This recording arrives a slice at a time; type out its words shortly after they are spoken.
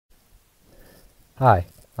Hi,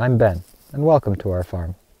 I'm Ben, and welcome to our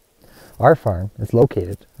farm. Our farm is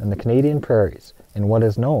located in the Canadian prairies in what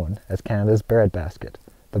is known as Canada's breadbasket,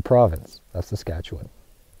 the province of Saskatchewan.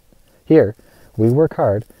 Here, we work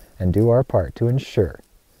hard and do our part to ensure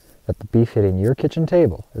that the beef hitting your kitchen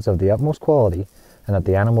table is of the utmost quality and that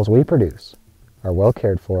the animals we produce are well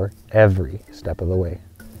cared for every step of the way.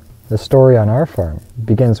 The story on our farm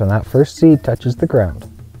begins when that first seed touches the ground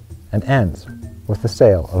and ends with the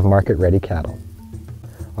sale of market-ready cattle.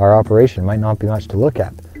 Our operation might not be much to look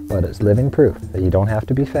at, but it's living proof that you don't have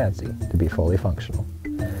to be fancy to be fully functional.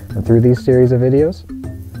 And through these series of videos,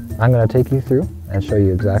 I'm going to take you through and show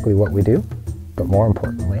you exactly what we do, but more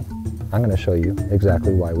importantly, I'm going to show you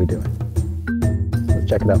exactly why we do it. Let's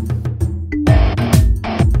check it out.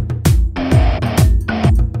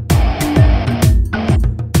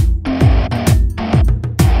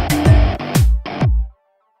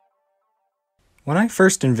 When I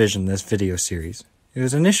first envisioned this video series, it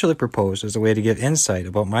was initially proposed as a way to give insight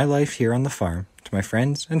about my life here on the farm to my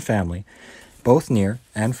friends and family, both near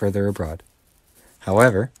and further abroad.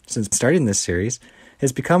 However, since starting this series, it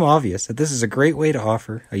has become obvious that this is a great way to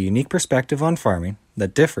offer a unique perspective on farming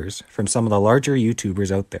that differs from some of the larger YouTubers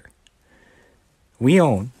out there. We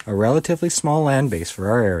own a relatively small land base for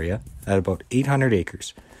our area at about 800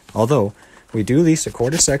 acres, although we do lease a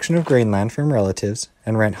quarter section of grain land from relatives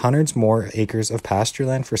and rent hundreds more acres of pasture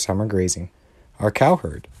land for summer grazing. Our cow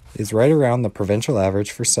herd is right around the provincial average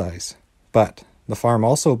for size, but the farm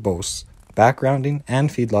also boasts backgrounding and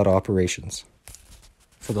feedlot operations.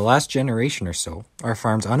 For the last generation or so, our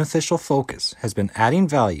farm's unofficial focus has been adding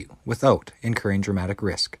value without incurring dramatic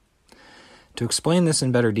risk. To explain this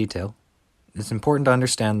in better detail, it's important to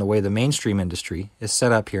understand the way the mainstream industry is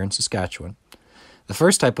set up here in Saskatchewan. The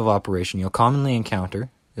first type of operation you'll commonly encounter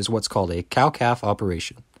is what's called a cow-calf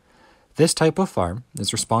operation. This type of farm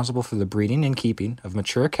is responsible for the breeding and keeping of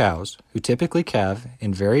mature cows who typically calve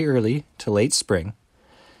in very early to late spring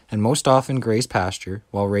and most often graze pasture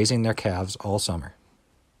while raising their calves all summer.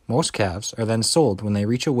 Most calves are then sold when they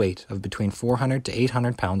reach a weight of between 400 to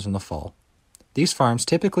 800 pounds in the fall. These farms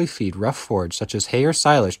typically feed rough forage such as hay or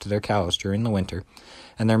silage to their cows during the winter,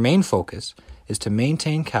 and their main focus is to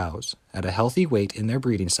maintain cows at a healthy weight in their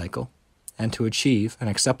breeding cycle and to achieve an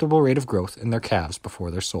acceptable rate of growth in their calves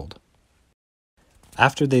before they're sold.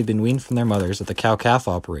 After they've been weaned from their mothers at the cow-calf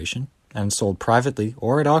operation and sold privately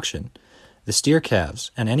or at auction, the steer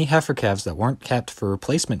calves and any heifer calves that weren't kept for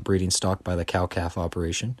replacement breeding stock by the cow-calf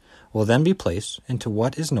operation will then be placed into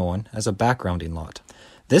what is known as a backgrounding lot.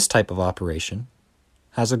 This type of operation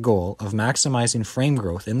has a goal of maximizing frame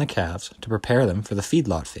growth in the calves to prepare them for the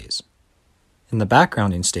feedlot phase. In the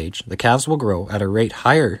backgrounding stage, the calves will grow at a rate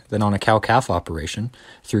higher than on a cow-calf operation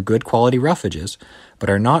through good quality roughages, but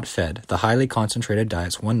are not fed the highly concentrated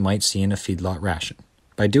diets one might see in a feedlot ration.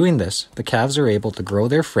 By doing this, the calves are able to grow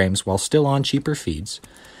their frames while still on cheaper feeds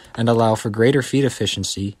and allow for greater feed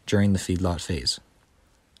efficiency during the feedlot phase.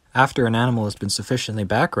 After an animal has been sufficiently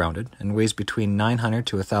backgrounded and weighs between 900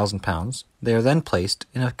 to 1,000 pounds, they are then placed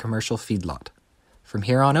in a commercial feedlot. From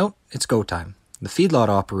here on out, it's go time. The feedlot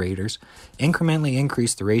operators incrementally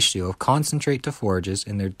increase the ratio of concentrate to forages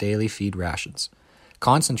in their daily feed rations.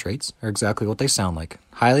 Concentrates are exactly what they sound like,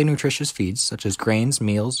 highly nutritious feeds such as grains,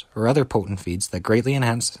 meals, or other potent feeds that greatly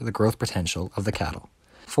enhance the growth potential of the cattle.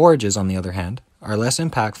 Forages, on the other hand, are less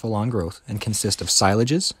impactful on growth and consist of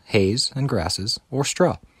silages, hays, and grasses, or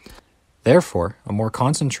straw. Therefore, a more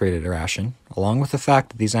concentrated ration, along with the fact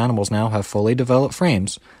that these animals now have fully developed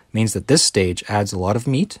frames, means that this stage adds a lot of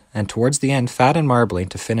meat and towards the end fat and marbling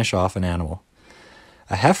to finish off an animal.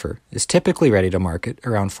 A heifer is typically ready to market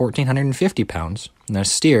around 1,450 pounds, and a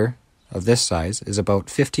steer of this size is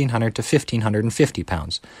about 1,500 to 1,550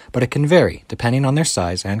 pounds, but it can vary depending on their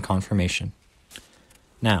size and conformation.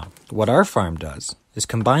 Now, what our farm does is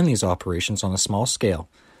combine these operations on a small scale,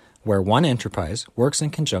 where one enterprise works in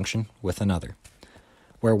conjunction with another.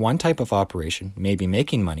 Where one type of operation may be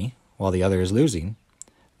making money while the other is losing,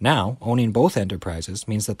 now owning both enterprises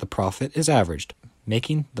means that the profit is averaged,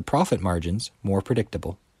 making the profit margins more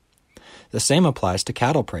predictable. The same applies to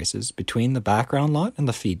cattle prices between the background lot and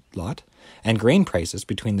the feed lot, and grain prices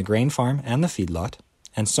between the grain farm and the feedlot,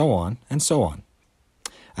 and so on and so on.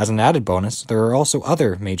 As an added bonus, there are also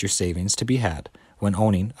other major savings to be had when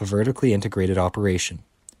owning a vertically integrated operation.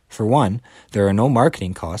 For one, there are no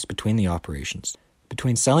marketing costs between the operations.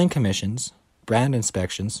 Between selling commissions, brand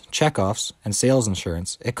inspections, checkoffs, and sales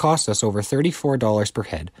insurance, it costs us over $34 per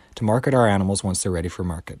head to market our animals once they're ready for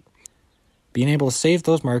market. Being able to save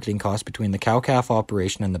those marketing costs between the cow-calf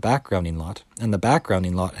operation and the backgrounding lot and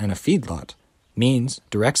a feedlot means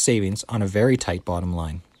direct savings on a very tight bottom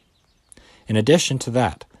line. In addition to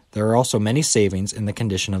that, there are also many savings in the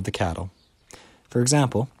condition of the cattle. For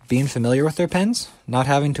example, being familiar with their pens, not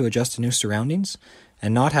having to adjust to new surroundings,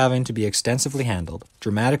 and not having to be extensively handled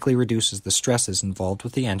dramatically reduces the stresses involved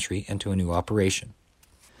with the entry into a new operation.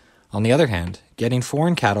 On the other hand, getting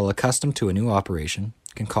foreign cattle accustomed to a new operation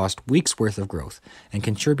can cost weeks' worth of growth and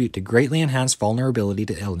contribute to greatly enhanced vulnerability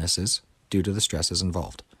to illnesses due to the stresses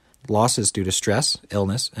involved. Losses due to stress,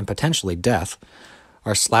 illness, and potentially death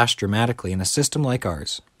are slashed dramatically in a system like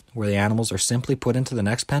ours, where the animals are simply put into the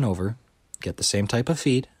next pen over, get the same type of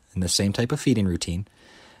feed and the same type of feeding routine,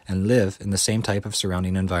 and live in the same type of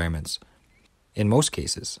surrounding environments. In most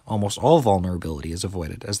cases, almost all vulnerability is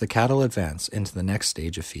avoided as the cattle advance into the next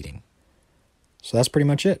stage of feeding. So that's pretty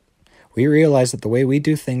much it. We realize that the way we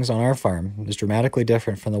do things on our farm is dramatically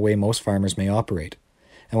different from the way most farmers may operate,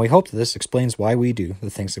 and we hope that this explains why we do the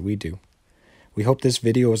things that we do. We hope this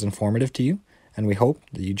video is informative to you, and we hope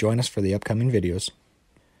that you join us for the upcoming videos.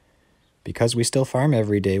 Because we still farm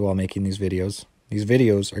every day while making these videos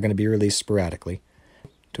are going to be released sporadically.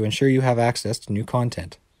 To ensure you have access to new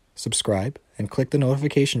content, subscribe and click the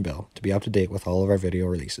notification bell to be up to date with all of our video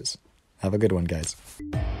releases. Have a good one, guys.